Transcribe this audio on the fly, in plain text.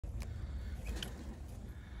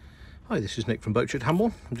Hi, this is Nick from Boatshed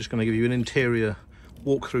Hamble. I'm just going to give you an interior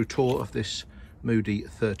walkthrough tour of this Moody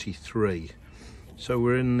 33. So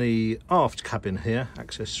we're in the aft cabin here,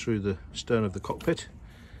 access through the stern of the cockpit.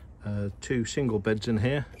 Two single beds in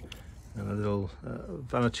here and a little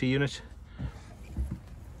vanity unit.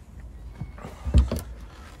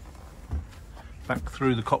 Back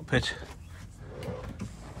through the cockpit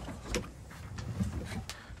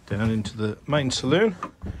down into the main saloon,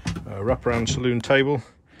 a wraparound saloon table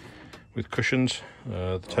with cushions.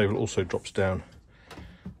 The table also drops down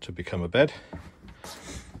to become a bed.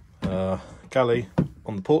 Galley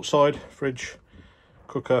on the port side, fridge,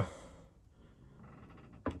 cooker,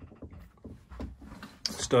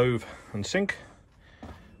 stove and sink.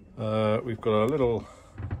 We've got a little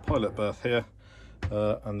pilot berth here,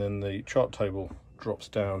 and then the chart table drops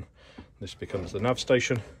down. This becomes the nav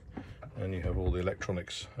station, and you have all the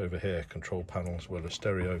electronics over here, control panel as well as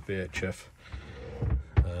stereo, VHF.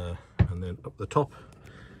 And then up the top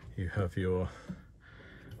you have your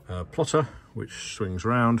plotter, which swings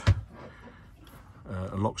round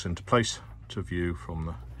and locks into place to view from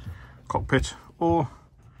the cockpit or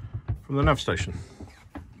from the nav station.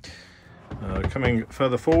 Coming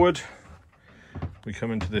further forward, we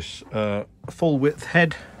come into this full width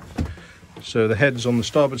head. So the head's on the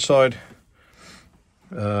starboard side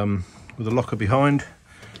with a locker behind.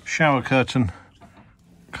 Shower curtain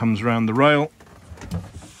comes around the rail.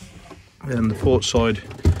 And the port side,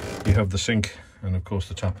 you have the sink, and of course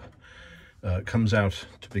the tap comes out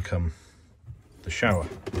to become the shower.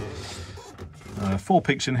 4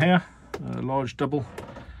 peaks in here, large double,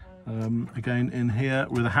 again in here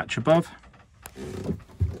with a hatch above.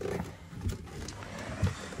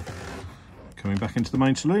 Coming back into the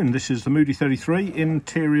main saloon, this is the Moody 33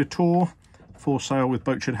 interior tour for sale with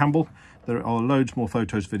Boatshed Hamble. There are loads more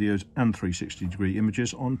photos, videos and 360-degree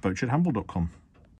images on boatshedhamble.com.